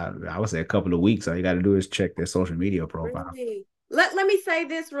standards, I would say a couple of weeks. All you got to do is check their social media profile. Really? Let me say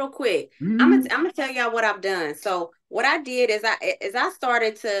this real quick. Mhm. I'm gonna tell y'all what I've done. So what I did is I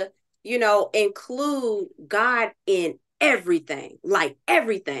started to, include God in everything, like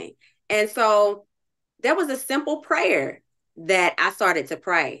everything. And so there was a simple prayer that I started to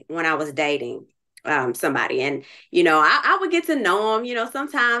pray when I was dating somebody. And, I would get to know them.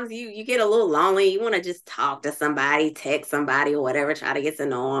 Sometimes you get a little lonely. You want to just talk to somebody, text somebody or whatever, try to get to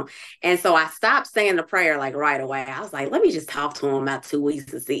know them. And so I stopped saying the prayer like right away. I was like, let me just talk to them about 2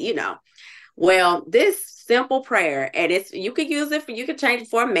 weeks and see. Well, this simple prayer, and you could use it you could change it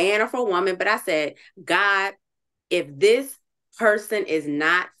for a man or for a woman, but I said, God, if this person is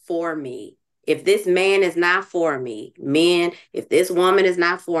not for me, if this man is not for me, men, if this woman is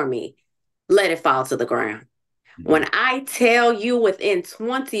not for me, let it fall to the ground. When I tell you within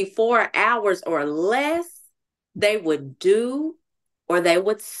 24 hours or less, they would do or they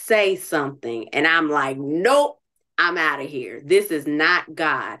would say something. And I'm like, nope, I'm out of here. This is not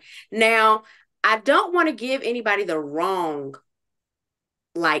God. Now, I don't want to give anybody the wrong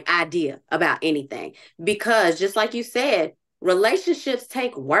idea about anything because just like you said, relationships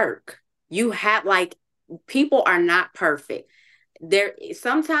take work. You have people are not perfect. There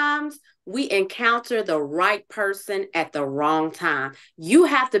sometimes we encounter the right person at the wrong time. You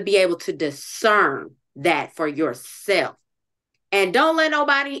have to be able to discern that for yourself. And don't let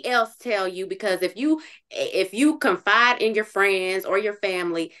nobody else tell you, because if you confide in your friends or your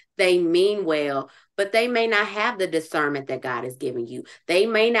family, they mean well, but they may not have the discernment that God has given you. They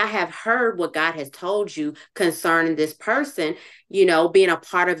may not have heard what God has told you concerning this person, being a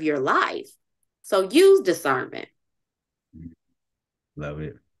part of your life. So use discernment. Love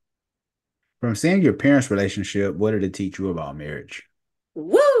it. From seeing your parents' relationship, what did it teach you about marriage?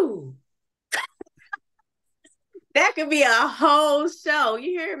 Woo! That could be a whole show.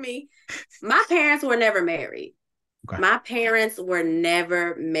 You hear me? My parents were never married. Okay. My parents were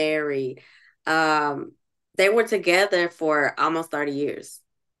never married. Um, they were together for almost 30 years,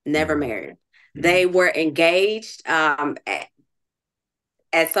 never Mhm. married. Mhm. They were engaged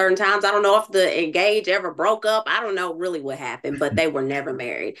at certain times. I don't know if the engage ever broke up. I don't know really what happened, but they were never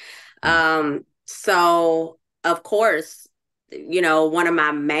married. So of course, one of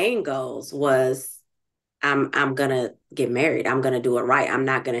my main goals was I'm gonna get married. I'm gonna do it right. I'm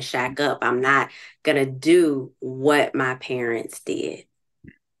not gonna shack up. I'm not gonna do what my parents did.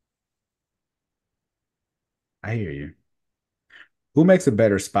 I hear you. Who makes a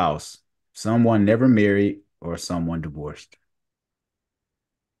better spouse? Someone never married or someone divorced?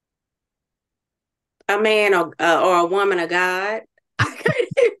 A man or a woman of God.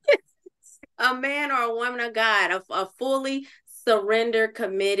 A man or a woman of God, a fully surrendered,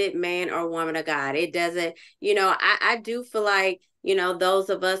 committed man or woman of God. It doesn't, I do feel like,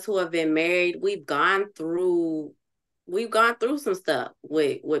 those of us who have been married, we've gone through some stuff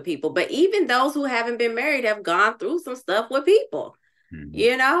with people. But even those who haven't been married have gone through some stuff with people, Mhm.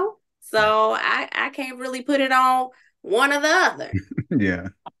 you know? Yeah. So I can't really put it on one or the other. Yeah.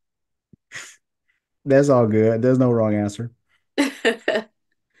 That's all good. There's no wrong answer.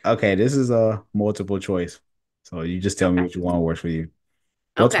 Okay, this is a multiple choice. So you just tell me Okay. which one works for you.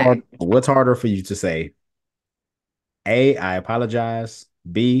 Okay. What's harder for you to say? A, I apologize.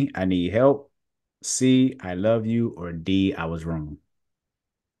 B, I need help. C, I love you. Or D, I was wrong.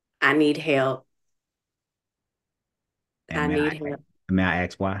 I need help. And I need help. may I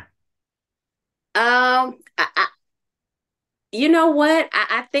ask why? You know what?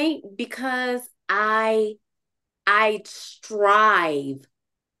 I think because I strive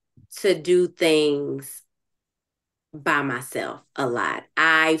to do things by myself a lot.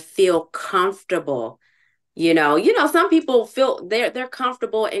 I feel comfortable. Some people feel they're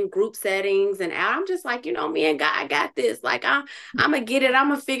comfortable in group settings and out. I'm just like, me and God got this. Like I'm gonna get it. I'm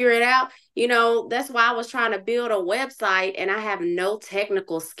gonna figure it out. That's why I was trying to build a website and I have no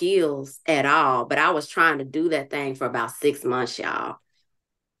technical skills at all. But I was trying to do that thing for about 6 months, y'all.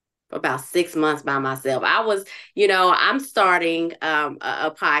 For about 6 months by myself. I'm starting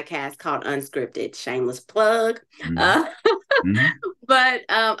a podcast called Unscripted. Shameless plug. Hmm. Uh, Hmm. but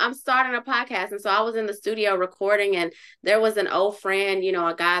I'm starting a podcast, and so I was in the studio recording, and there was an old friend,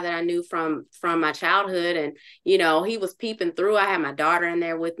 a guy that I knew from my childhood, and he was peeping through. I had my daughter in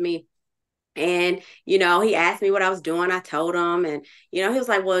there with me. And, he asked me what I was doing. I told him, and, he was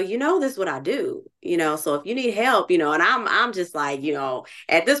like, well, this is what I do, so if you need help, and I'm just like,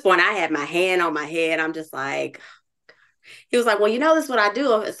 at this point I had my hand on my head. I'm just like, he was like, well, this is what I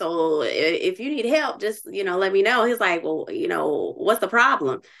do. So if you need help, just, let me know. He's like, well, what's the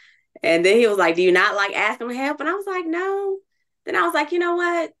problem? And then he was like, do you not like asking for help? And I was like, no. Then I was like, you know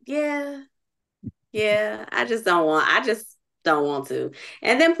what? Yeah, yeah, I just don't want to.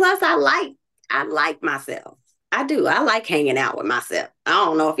 And then plus I like myself. I do. I like hanging out with myself. I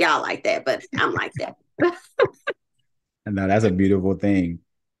don't know if y'all like that, but I'm like that. No, that's a beautiful thing.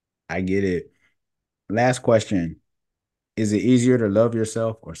 I get it. Last question. Is it easier to love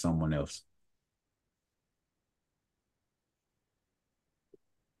yourself or someone else?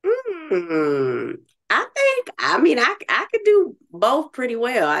 Hmm. I could do both pretty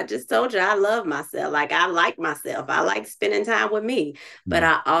well. I just told you I love myself. Like I like myself. I like spending time with me, but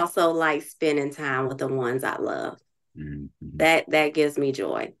Mm-hmm. I also like spending time with the ones I love. Mm-hmm. That gives me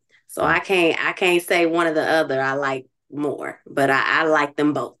joy. So Mm-hmm. I can't say one or the other I like more, but I like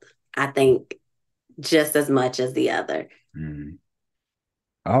them both. I think just as much as the other. Mm-hmm.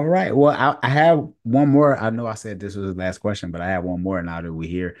 All right. Well, I have one more. I know I said this was the last question, but I have one more now that we're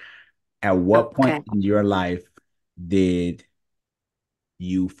here. At what point Okay. in your life did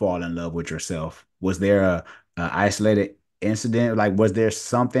you fall in love with yourself? Was there a isolated incident? Like, was there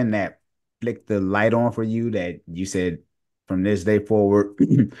something that flicked the light on for you that you said, from this day forward,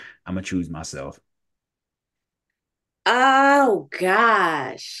 I'm gonna choose myself? Oh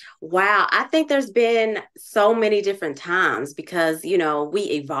gosh. Wow. I think there's been so many different times because, we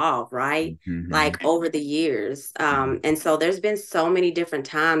evolve, right? Mm-hmm. Like over the years. Mm-hmm. And so there's been so many different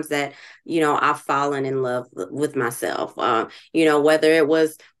times that, I've fallen in love with myself. Whether it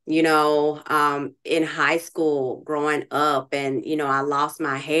was, in high school growing up and, I lost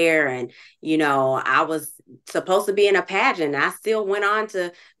my hair and, I was supposed to be in a pageant. I still went on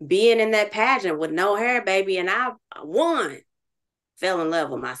to being in that pageant with no hair, baby, and I won, fell in love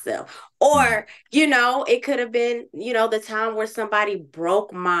with myself. Or, it could have been, the time where somebody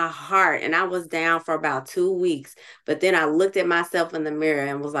broke my heart and I was down for about 2 weeks. But then I looked at myself in the mirror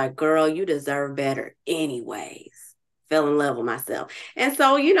and was like, girl, you deserve better anyways. Fell in love with myself. And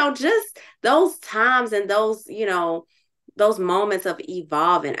so, just those times and those moments of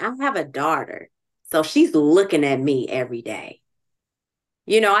evolving. I have a daughter. So she's looking at me every day.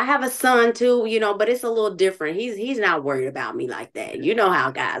 I have a son too, but it's a little different. He's not worried about me like that. You know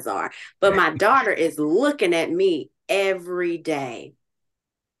how guys are. But Yeah. my daughter is looking at me every day.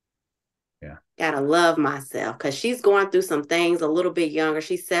 Yeah. Gotta love myself because she's going through some things a little bit younger.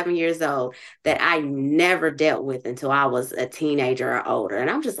 She's 7 years old that I never dealt with until I was a teenager or older. And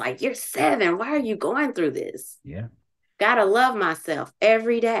I'm just like, you're 7. Why are you going through this? Yeah. Gotta love myself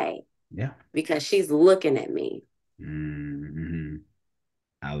every day Yeah. because she's looking at me. Hmm.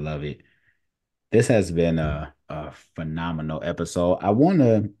 I love it. This has been a phenomenal episode. I want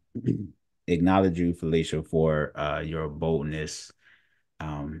to acknowledge you, Phylicia, for your boldness,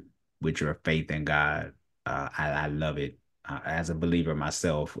 um, with your faith in God. I love it. As a believer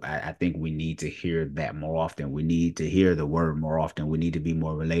myself, I think we need to hear that more often. We need to hear the word more often. We need to be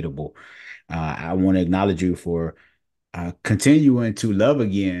more relatable. I want to acknowledge you for continuing to love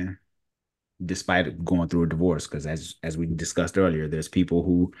again despite going through a divorce. Because as we discussed earlier, there's people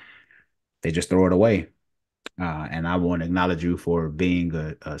who they just throw it away. And I want to acknowledge you for being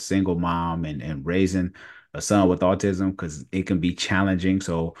a single mom and raising a son with autism because it can be challenging.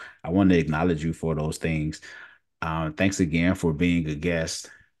 So I want to acknowledge you for those things. Thanks again for being a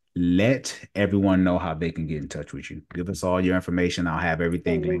guest. Let everyone know how they can get in touch with you. Give us all your information. I'll have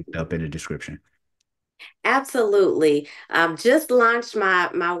everything linked up in the description. Absolutely. Just launched my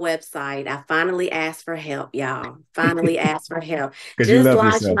website. I finally asked for help, y'all. Finally asked for help. Because you Just love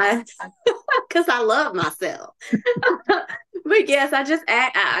launched yourself. my because I love myself. But yes, I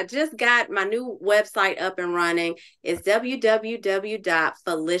just got my new website up and running. It's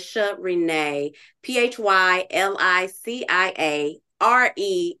www.PhyliciaRenaye,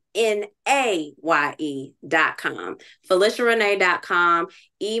 PhyliciaRenaye.com. PhyliciaRenaye.com.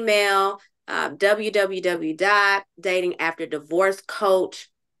 Email www.datingafterdivorcecoach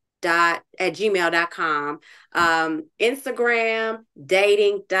at gmail.com. Instagram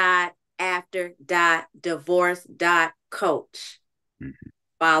dating.after.divorce.coach. Mhm.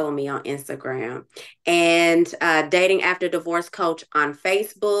 Follow me on Instagram. And Dating After Divorce Coach on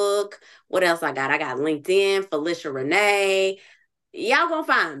Facebook. What else I got? I got LinkedIn, Phylicia Renaye. Y'all gonna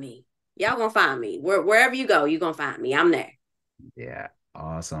find me. Y'all gonna find me. Wherever you go, you're gonna find me. I'm there. Yeah,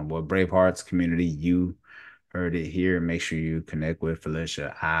 awesome. Well, Bravehearts community, you heard it here. Make sure you connect with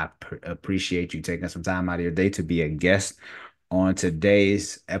Phylicia. I appreciate you taking some time out of your day to be a guest on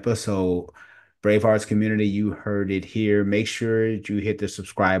today's episode. Bravehearts community, you heard it here. Make sure you hit the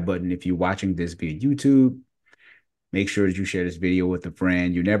subscribe button if you're watching this via YouTube. Make sure that you share this video with a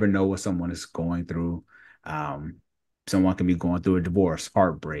friend. You never know what someone is going through. Um, Someone can be going through a divorce,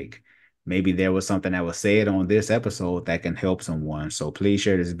 heartbreak. Maybe there was something that was said on this episode that can help someone. So please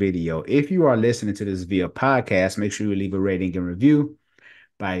share this video. If you are listening to this via podcast, make sure you leave a rating and review.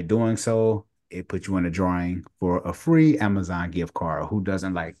 By doing so, it puts you in a drawing for a free Amazon gift card. Who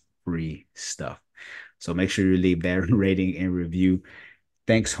doesn't like free stuff? So make sure you leave that rating and review.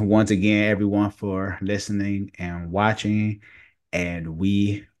 Thanks once again, everyone, for listening and watching. And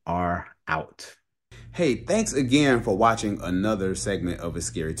we are out. Hey, thanks again for watching another segment of It's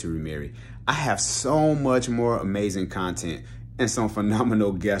Scary to Remarry. I have so much more amazing content and some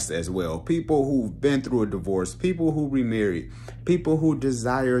phenomenal guests as well. People who've been through a divorce, people who remarried, people who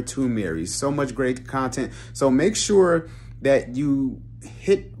desire to marry. So much great content. So make sure that you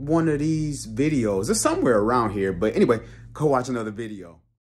hit one of these videos. It's somewhere around here. But anyway, go watch another video.